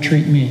how you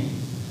treat me.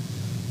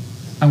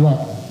 I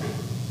won't.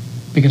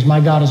 Because my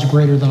God is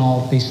greater than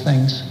all of these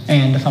things.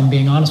 And if I'm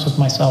being honest with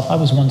myself, I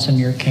was once in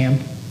your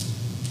camp,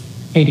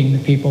 hating the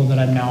people that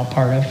I'm now a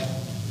part of.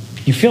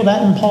 You feel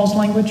that in Paul's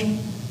language? I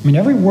mean,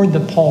 every word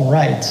that Paul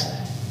writes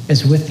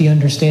is with the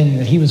understanding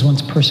that he was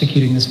once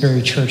persecuting this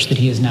very church that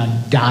he is now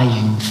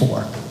dying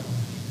for.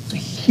 It's a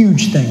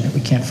huge thing that we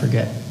can't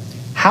forget.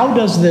 How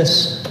does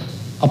this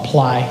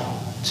apply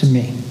to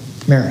me?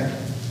 Mary.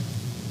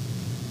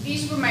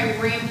 These were my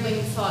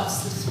rambling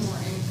thoughts this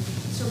morning,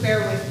 so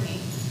bear with me.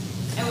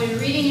 I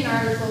was reading an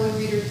article in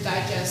Reader's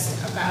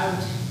Digest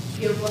about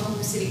the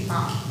Oklahoma City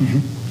bomb.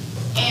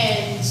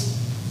 And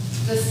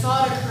the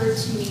thought occurred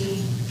to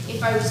me,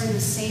 if I was in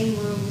the same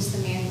room as the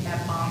man with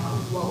that bomb,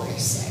 what would I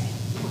say?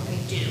 What would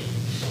I do?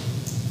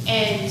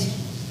 And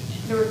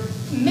there were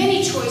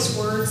many choice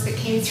words that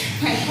came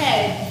through my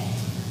head,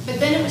 but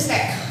then it was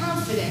that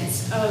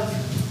confidence of,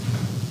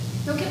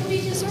 he'll get what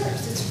he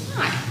deserves, it's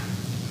fine.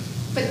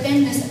 But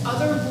then this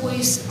other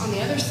voice on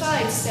the other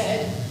side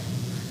said,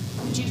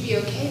 would you be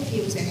okay if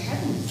he was in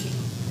heaven with you?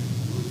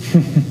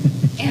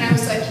 And I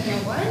was like, you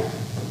know what?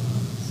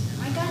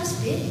 My God is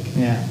big.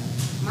 Yeah.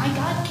 My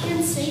God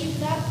can save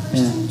that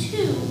person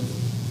too,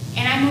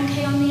 and I'm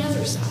okay on the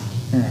other side.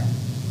 Yeah.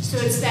 So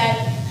it's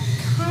that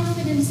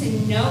confidence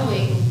in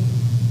knowing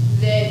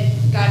that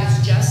God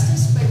is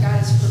justice, but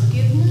God is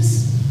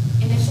forgiveness,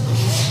 and it's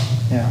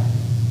okay. Yeah.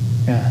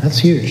 Yeah, that's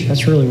huge.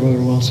 That's really,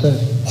 really well said.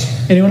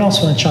 Anyone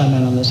else want to chime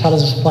in on this? How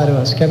does this apply to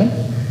us? Kevin?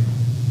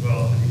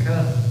 Well,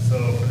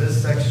 so for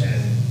this section,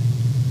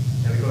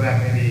 and we go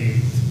back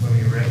maybe when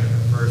we read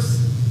the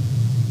first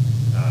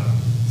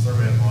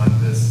sermon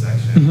on this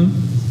section,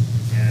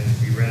 and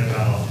we read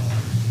about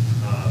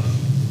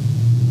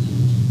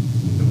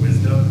the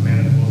wisdom,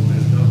 manifold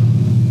wisdom,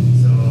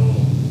 so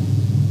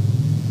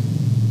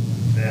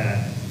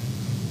that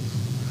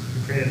we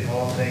created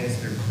all things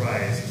through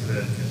Christ to the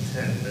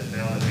intent that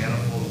now the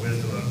manifold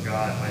wisdom of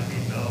God might be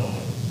known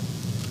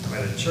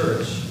by the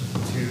church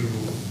to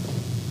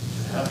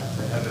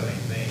heavenly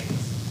things.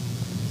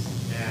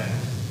 And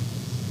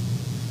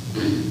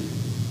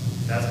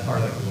that's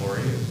part of the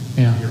glory,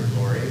 your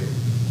glory.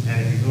 And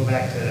if you go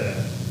back to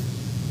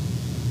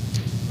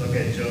look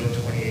at Job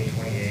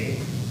 28:28,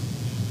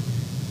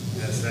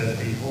 and it says,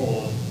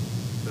 behold,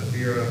 the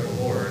fear of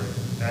the Lord,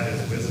 that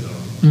is wisdom.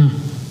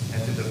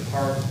 And to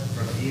depart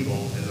from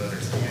evil is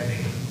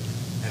understanding.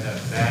 And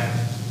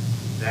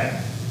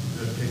that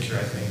the picture,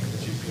 I think,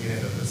 that you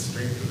painted of the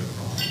strength of the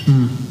cross.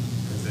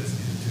 Because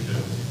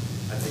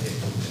I think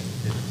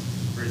it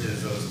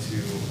bridges those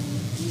two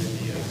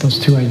ideas. Those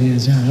two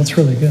ideas, yeah, that's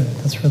really good.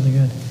 That's really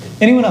good.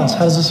 Anyone else?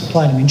 How does this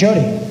apply to me?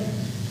 Jody? I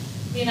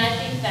mean, I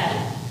think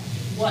that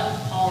what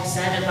Paul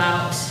said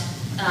about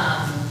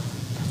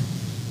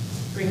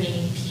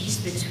bringing peace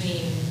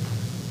between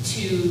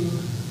two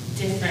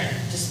different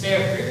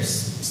disparate groups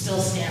still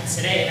stands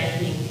today, and I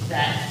think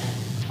that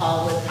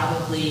Paul would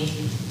probably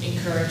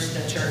encourage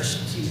the church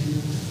to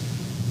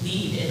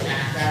lead in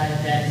that rather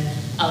than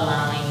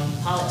allowing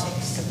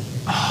politics to lead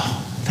in that.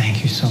 Oh,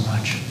 thank you so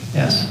much.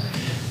 Yes.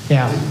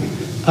 Yeah.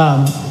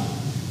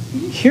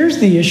 Here's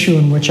the issue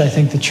in which I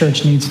think the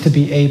church needs to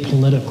be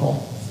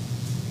apolitical.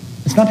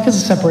 It's not because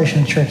of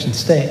separation of church and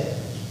state.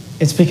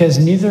 It's because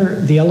neither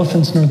the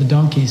elephants nor the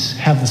donkeys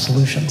have the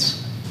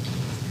solutions.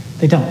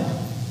 They don't.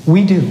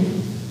 We do.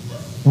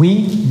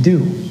 We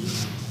do.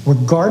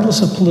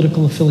 Regardless of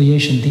political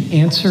affiliation, the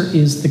answer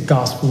is the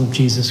gospel of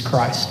Jesus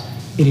Christ.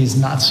 It is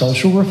not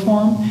social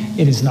reform.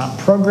 It is not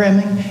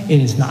programming. It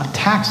is not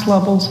tax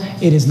levels.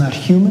 It is not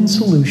human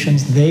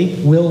solutions.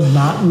 They will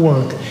not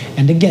work.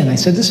 And again, I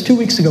said this 2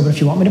 weeks ago, but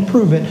if you want me to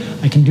prove it,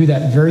 I can do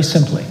that very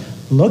simply.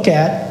 Look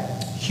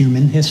at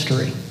human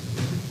history.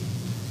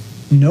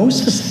 No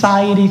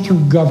society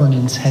through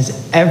governance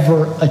has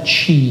ever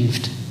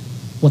achieved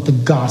what the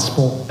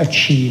gospel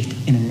achieved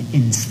in an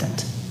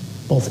instant,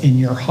 both in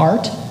your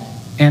heart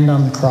and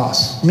on the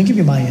cross. Let me give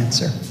you my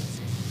answer.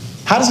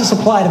 How does this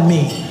apply to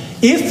me?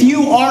 If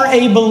you are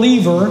a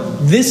believer,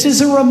 this is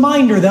a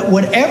reminder that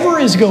whatever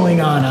is going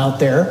on out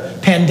there,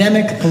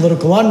 pandemic,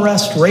 political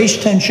unrest,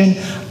 race tension,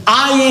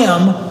 I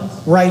am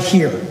right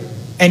here.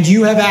 And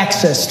you have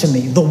access to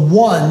me. The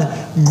one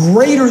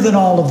greater than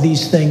all of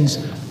these things,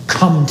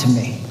 come to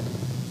me.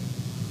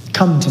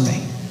 Come to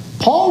me.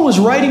 Paul was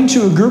writing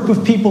to a group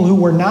of people who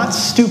were not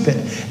stupid.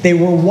 They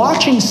were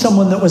watching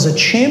someone that was a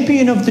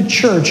champion of the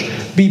church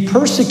be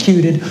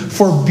persecuted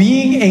for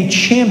being a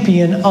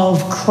champion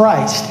of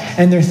Christ.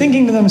 And they're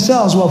thinking to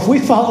themselves, well, if we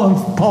follow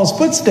in Paul's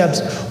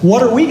footsteps,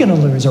 what are we going to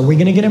lose? Are we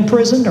going to get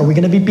imprisoned? Are we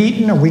going to be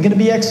beaten? Are we going to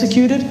be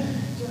executed?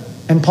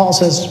 And Paul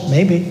says,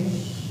 maybe.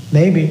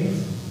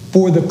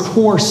 For the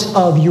course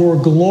of your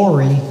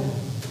glory,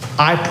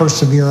 I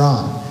persevere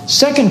on.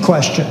 Second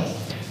question,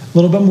 a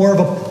little bit more of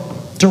a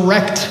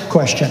direct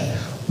question.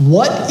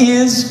 What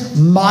is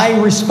my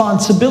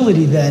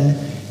responsibility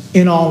then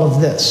in all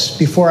of this?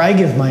 Before I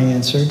give my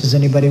answer, does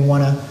anybody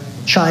want to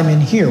chime in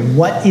here?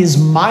 What is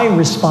my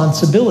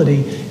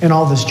responsibility in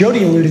all this?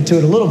 Jody alluded to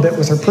it a little bit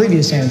with her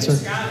previous answer.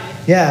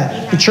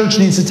 Yeah, the church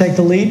needs to take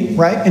the lead,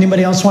 right?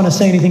 Anybody else want to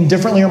say anything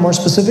differently or more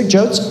specific?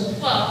 Jodes?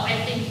 Well,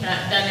 I think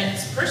that then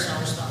it's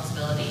personal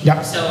responsibility.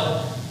 Yep.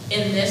 So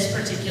in this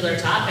particular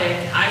topic,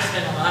 I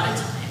spend a lot of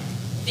time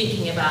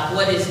thinking about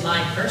what is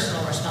my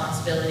personal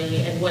responsibility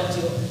and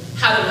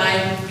how do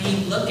I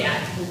re-look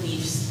at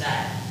beliefs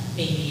that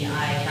maybe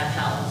I have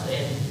held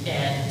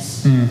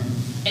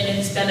and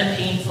it's been a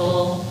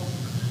painful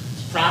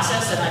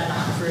process and I've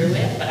gone through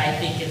it, but I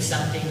think it's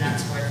something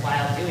that's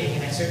worthwhile doing,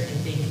 and I certainly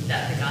think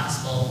that the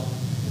gospel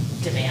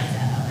demands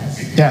that of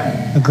us.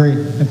 Yeah, agreed.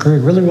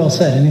 Really well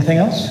said. Anything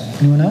else?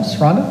 Anyone else?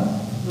 Rhonda?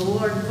 the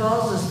Lord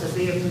calls us to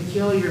be a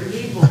peculiar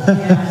people,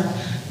 and,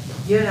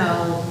 you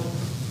know,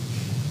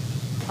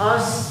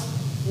 us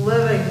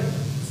living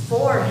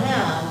for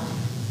Him,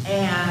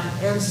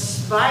 and in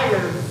spite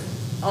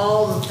of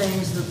all the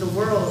things that the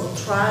world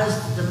tries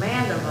to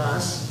demand of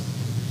us,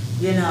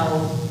 you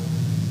know,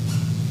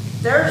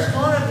 there's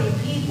going to be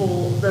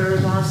people that are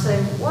going to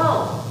say,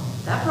 whoa,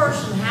 that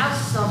person has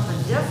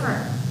something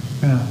different.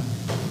 Yeah.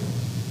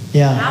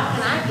 Yeah. How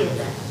can I get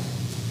that?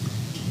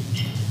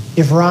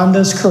 If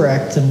Rhonda's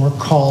correct and we're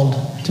called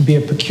to be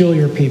a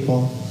peculiar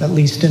people, at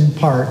least in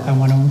part, I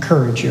want to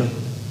encourage you.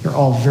 You're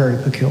all very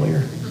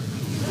peculiar.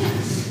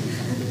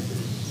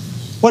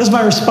 What is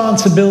my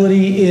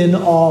responsibility in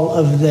all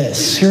of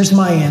this? Here's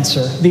my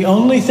answer. The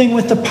only thing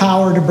with the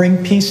power to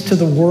bring peace to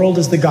the world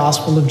is the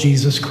gospel of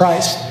Jesus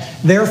Christ.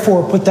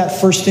 Therefore, put that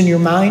first in your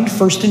mind,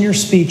 first in your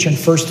speech, and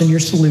first in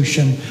your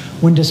solution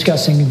when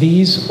discussing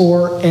these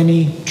or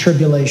any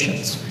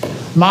tribulations.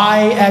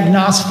 My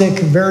agnostic,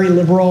 very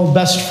liberal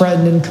best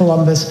friend in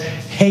Columbus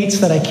hates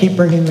that I keep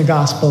bringing the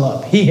gospel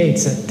up. He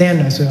hates it. Dan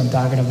knows who I'm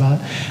talking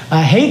about.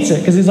 Hates it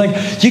because he's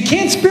like, you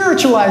can't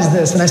spiritualize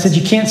this. And I said,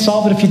 you can't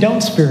solve it if you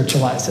don't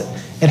spiritualize it.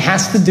 It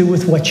has to do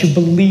with what you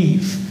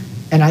believe.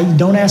 And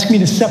don't ask me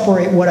to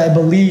separate what I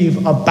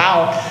believe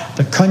about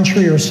the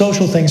country or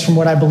social things from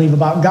what I believe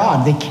about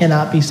God. They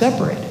cannot be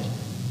separated.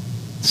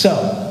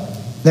 So,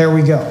 there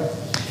we go.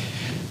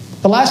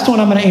 The last one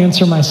I'm going to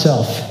answer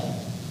myself.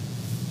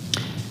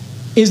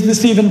 Is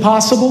this even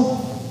possible?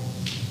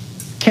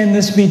 Can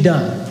this be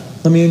done?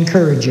 Let me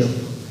encourage you.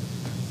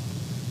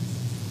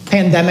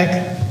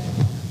 Pandemic,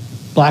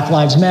 Black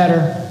Lives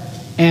Matter,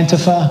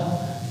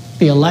 Antifa,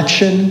 the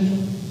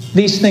election,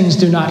 these things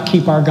do not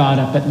keep our God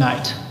up at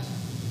night.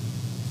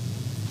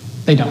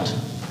 They don't.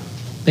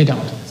 They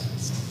don't.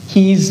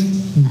 He's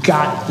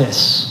got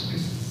this.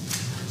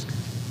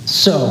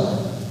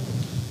 So,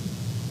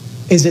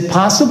 is it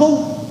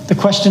possible? The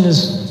question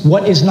is,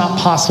 what is not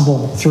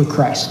possible through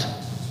Christ?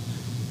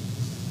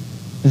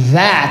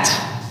 That,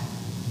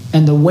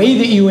 and the way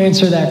that you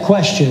answer that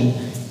question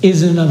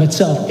is in and of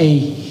itself a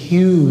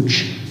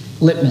huge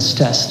litmus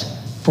test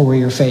for where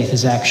your faith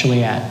is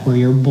actually at, where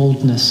your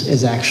boldness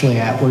is actually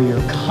at, where your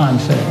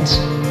confidence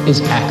is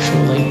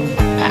actually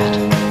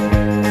at.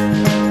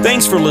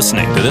 Thanks for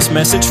listening to this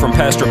message from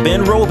Pastor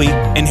Ben Roby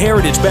and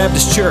Heritage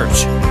Baptist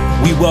Church.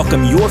 We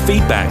welcome your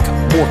feedback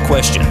or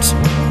questions.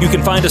 You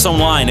can find us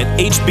online at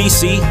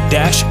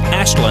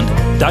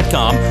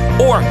hbc-ashland.com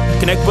or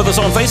connect with us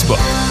on Facebook.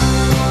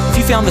 If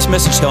you found this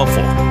message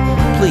helpful,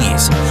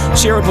 please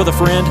share it with a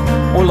friend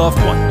or loved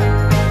one.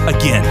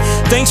 Again,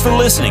 thanks for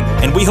listening,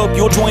 and we hope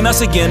you'll join us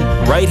again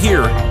right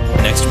here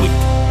next week.